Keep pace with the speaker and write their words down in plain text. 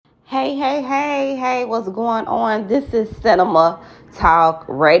Hey, what's going on? This is Cinema Talk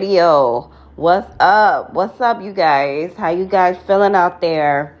Radio. What's up? You guys? How you guys feeling out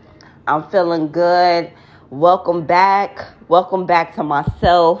there? I'm feeling good. Welcome back to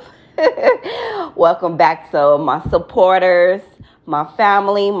myself. Welcome back to my supporters, my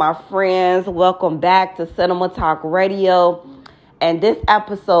family, my friends. Welcome back to Cinema Talk Radio. And this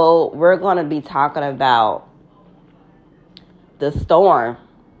episode, we're going to be talking about the storm,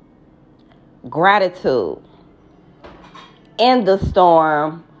 gratitude, in the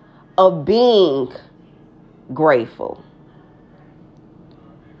storm of being grateful.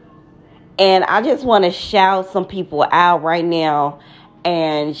 And I just want to shout some people out right now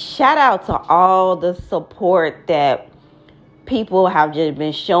and shout out to all the support that people have just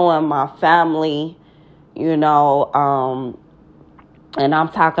been showing my family, and I'm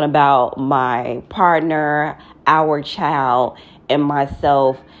talking about my partner, our child, and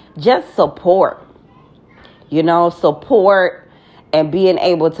myself. Just support, support and being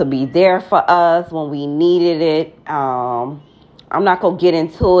able to be there for us when we needed it. I'm not going to get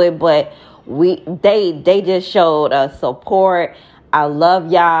into it, but they just showed us support. I love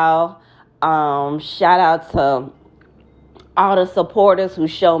y'all. Shout out to all the supporters who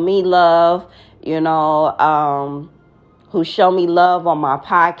show me love, who show me love on my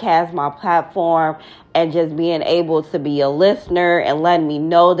podcast, my platform, and just being able to be a listener and letting me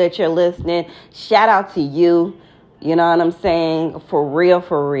know that you're listening. Shout out to you. You know what I'm saying? For real.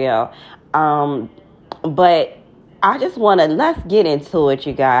 But I just let's get into it,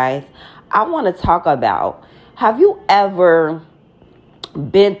 you guys. I want to talk about, have you ever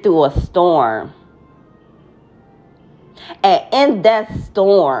been through a storm? And in that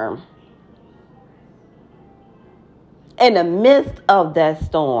storm, in the midst of that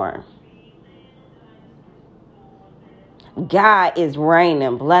storm, God is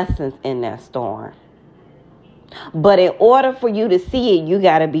raining blessings in that storm. But in order for you to see it, you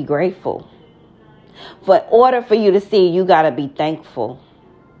got to be grateful. In order for you to see it, you got to be thankful.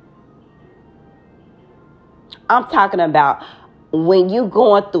 I'm talking about when you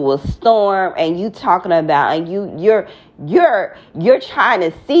going through a storm and you talking about, and you're trying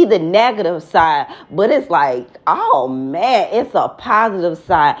to see the negative side, but it's like, oh man, it's a positive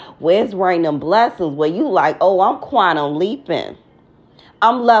side where it's raining blessings, where you like, oh, I'm quantum leaping,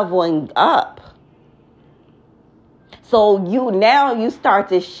 I'm leveling up. So you start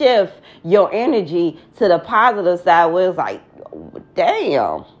to shift your energy to the positive side, where it's like,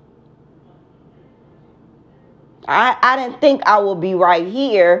 damn, I didn't think I would be right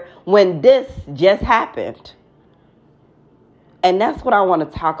here when this just happened. And that's what I want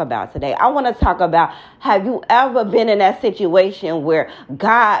to talk about today. I want to talk about, have you ever been in that situation where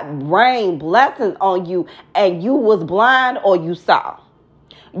God rained blessings on you and you was blind or you saw?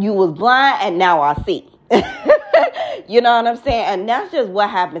 You was blind and now I see. You know what I'm saying? And that's just what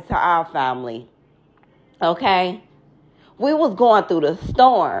happened to our family. Okay? We was going through the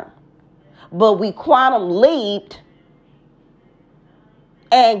storm, but we quantum leaped,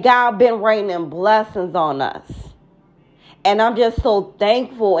 and God been raining blessings on us. And I'm just so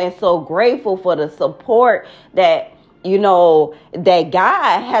thankful and so grateful for the support that, that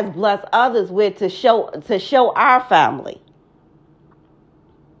God has blessed others with to show our family.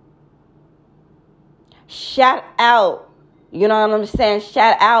 Shout out, you know what I'm saying?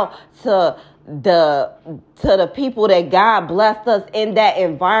 Shout out to the people that God blessed us in that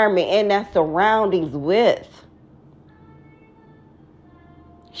environment, in that surroundings with.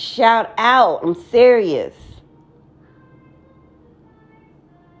 Shout out. I'm serious.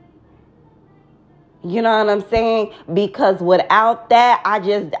 You know what I'm saying? Because without that, I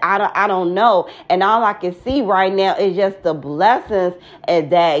don't know. And all I can see right now is just the blessings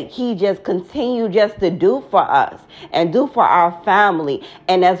that he just continue just to do for us and do for our family.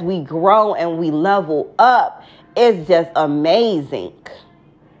 And as we grow and we level up, it's just amazing.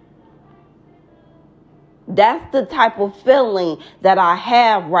 That's the type of feeling that I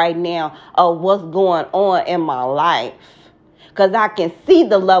have right now of what's going on in my life. Because I can see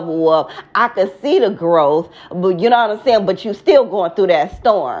the level up. I can see the growth. But you know what I'm saying? But you still going through that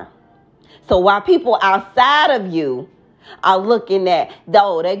storm. So while people outside of you are looking at,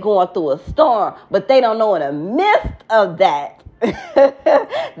 though, they going through a storm, but they don't know in the midst of that.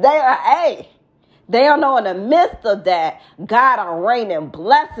 They don't know in the midst of that, God are raining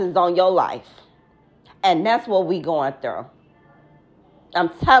blessings on your life. And that's what we going through. I'm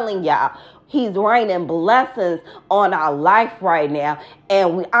telling y'all, he's raining blessings on our life right now.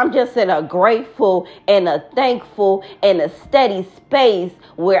 And I'm just in a grateful and a thankful and a steady space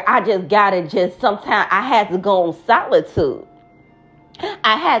where I just got to sometimes I had to go in solitude.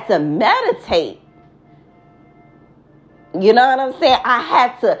 I had to meditate. You know what I'm saying? I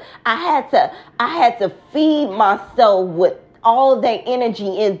had to feed myself with all that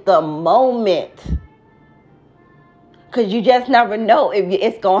energy in the moment. Because you just never know if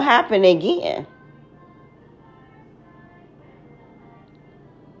it's going to happen again.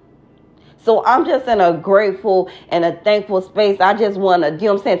 So I'm just in a grateful and a thankful space. I just want to, you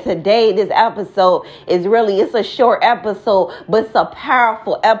know what I'm saying? Today, this episode is really, it's a short episode, but it's a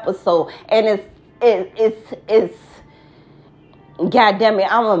powerful episode. And it's God damn it,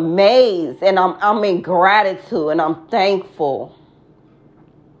 I'm amazed and I'm in gratitude and I'm thankful.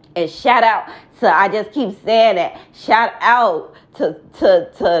 And shout out to, I just keep saying that, shout out to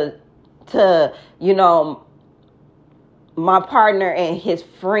you know, my partner and his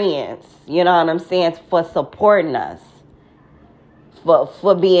friends, you know what I'm saying, for supporting us,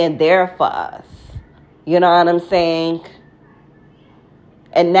 for being there for us, you know what I'm saying?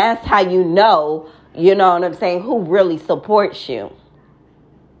 And that's how you know what I'm saying, who really supports you.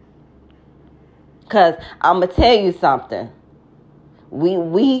 Because I'm going to tell you something.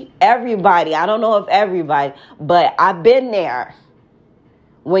 Everybody, I don't know if everybody, but I've been there.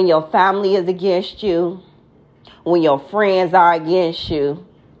 When your family is against you, when your friends are against you,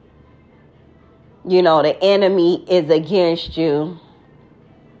 you know, the enemy is against you,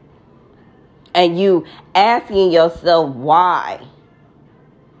 and you asking yourself why,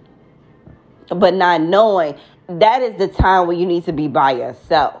 but not knowing, that is the time when you need to be by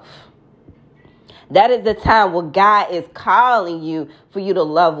yourself. That is the time where God is calling you for you to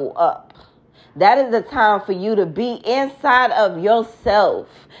level up. That is the time for you to be inside of yourself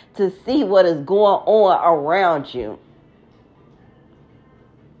to see what is going on around you.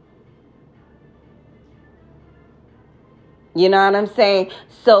 You know what I'm saying?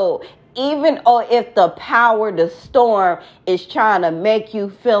 So even if the power, the storm is trying to make you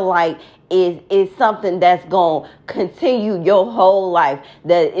feel like is something that's going to continue your whole life,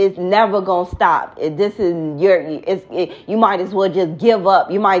 that it's never going to stop. This is you might as well just give up.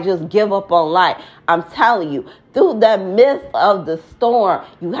 You might just give up on life. I'm telling you, through the midst of the storm,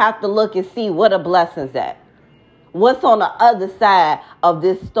 you have to look and see what a blessing's at. What's on the other side of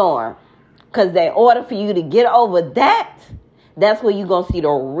this storm? Because in order for you to get over that, that's where you're going to see the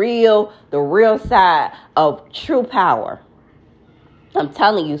real side of true power. I'm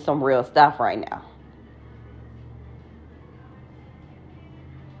telling you some real stuff right now.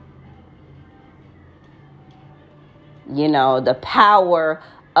 You know, the power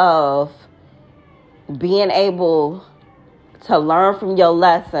of being able to learn from your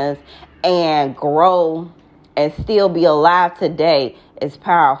lessons and grow and still be alive today is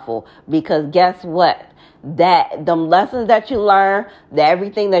powerful. Because guess what? That them lessons that you learn, that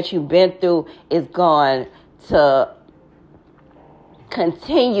everything that you've been through is going to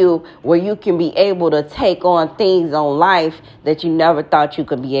continue where you can be able to take on things on life that you never thought you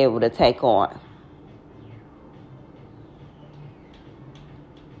could be able to take on.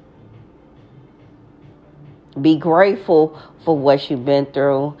 Be grateful for what you've been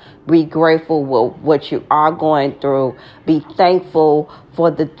through. Be grateful for what you are going through. Be thankful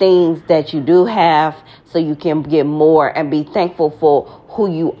for the things that you do have so you can get more. And be thankful for who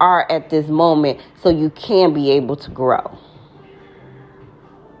you are at this moment so you can be able to grow.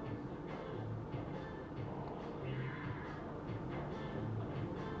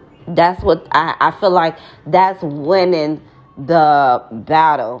 That's what I feel like, that's winning the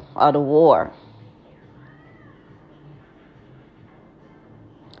battle of the war.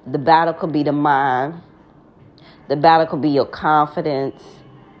 The battle could be the mind. The battle could be your confidence.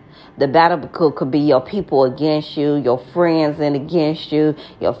 The battle could be your people against you, your friends and against you,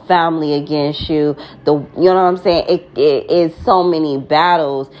 your family against you. You know what I'm saying? It is so many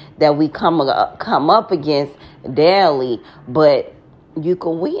battles that we come up against daily, but you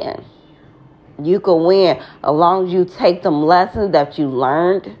can win. You can win as long as you take them lessons that you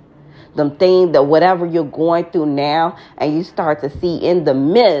learned, them things that whatever you're going through now, and you start to see in the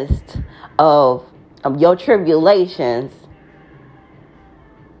midst of your tribulations,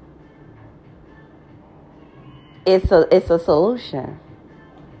 it's a solution.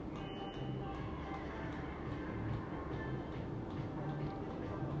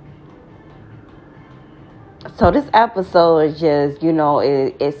 So this episode is just, you know,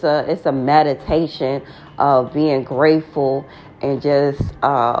 it's a meditation of being grateful and just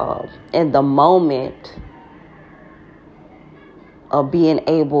in the moment of being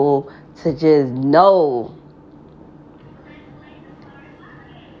able to just know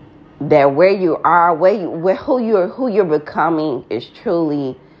that where you are, who you're becoming is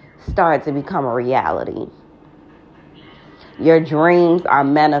truly starting to become a reality. Your dreams are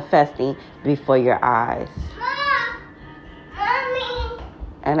manifesting before your eyes. Mommy.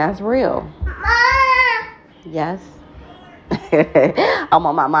 And that's real. Mom. Yes. I'm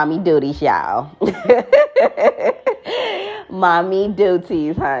on my mommy duties, y'all. Mommy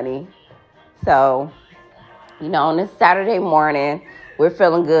duties, honey. So, on this Saturday morning, we're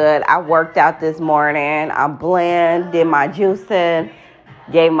feeling good. I worked out this morning. I did my juicing,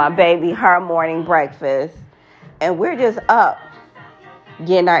 gave my baby her morning breakfast. And we're just up,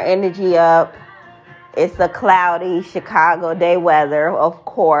 getting our energy up. It's a cloudy Chicago day weather, of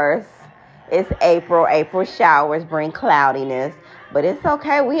course. It's April. April showers bring cloudiness. But it's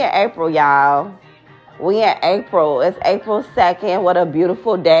okay. We in April, y'all. We in April. It's April 2nd. What a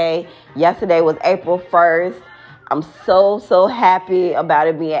beautiful day. Yesterday was April 1st. I'm so happy about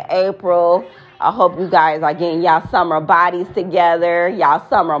it being April. I hope you guys are getting y'all summer bodies together, y'all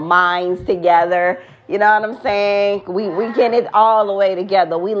summer minds together. You know what I'm saying? We getting it all the way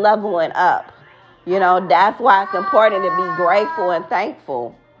together. We leveling up. That's why it's important to be grateful and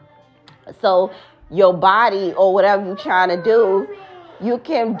thankful. So your body or whatever you're trying to do, you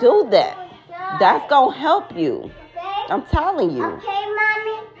can do that. That's going to help you. I'm telling you. Okay,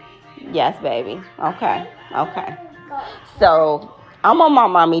 Mommy? Yes, baby. Okay. So I'm on my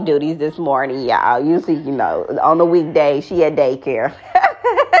mommy duties this morning, y'all. Usually, on the weekday, she at daycare.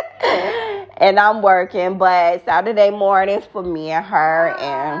 And I'm working, but Saturday mornings for me and her.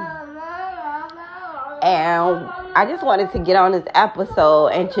 And I just wanted to get on this episode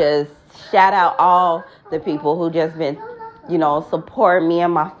and just shout out all the people who just been, support me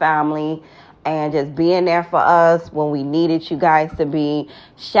and my family. And just being there for us when we needed you guys to be.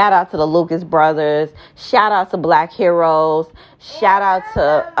 Shout out to the Lucas brothers. Shout out to Black Heroes. Shout out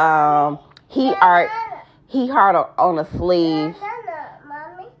to He Art on a Sleeve.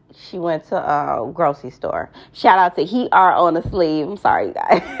 She went to a grocery store. Shout out to He Art on a Sleeve. I'm sorry, you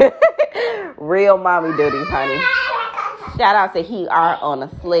guys. Real mommy duties, honey. Shout out to He Art on a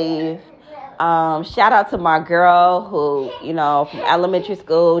Sleeve. Shout out to my girl who, from elementary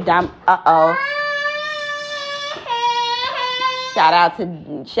school. Shout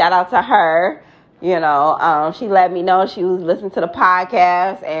out to her. She let me know she was listening to the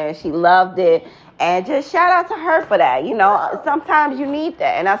podcast and she loved it. And just shout out to her for that. Sometimes you need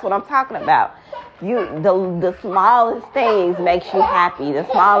that, and that's what I'm talking about. The smallest things makes you happy. The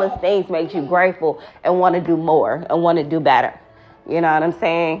smallest things makes you grateful and want to do more and want to do better. You know what I'm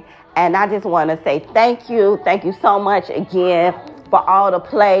saying? And I just want to say thank you. Thank you so much again for all the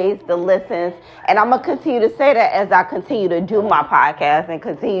plays, the listens. And I'm going to continue to say that as I continue to do my podcast and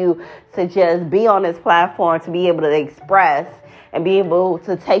continue to just be on this platform to be able to express and be able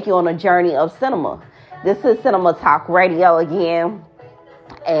to take you on a journey of cinema. This is Cinema Talk Radio again.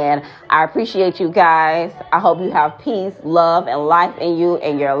 And I appreciate you guys. I hope you have peace, love, and life in you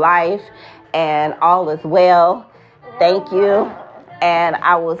and your life. And all is well. Thank you. And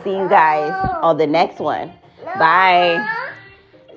I will see you guys on the next one. Bye.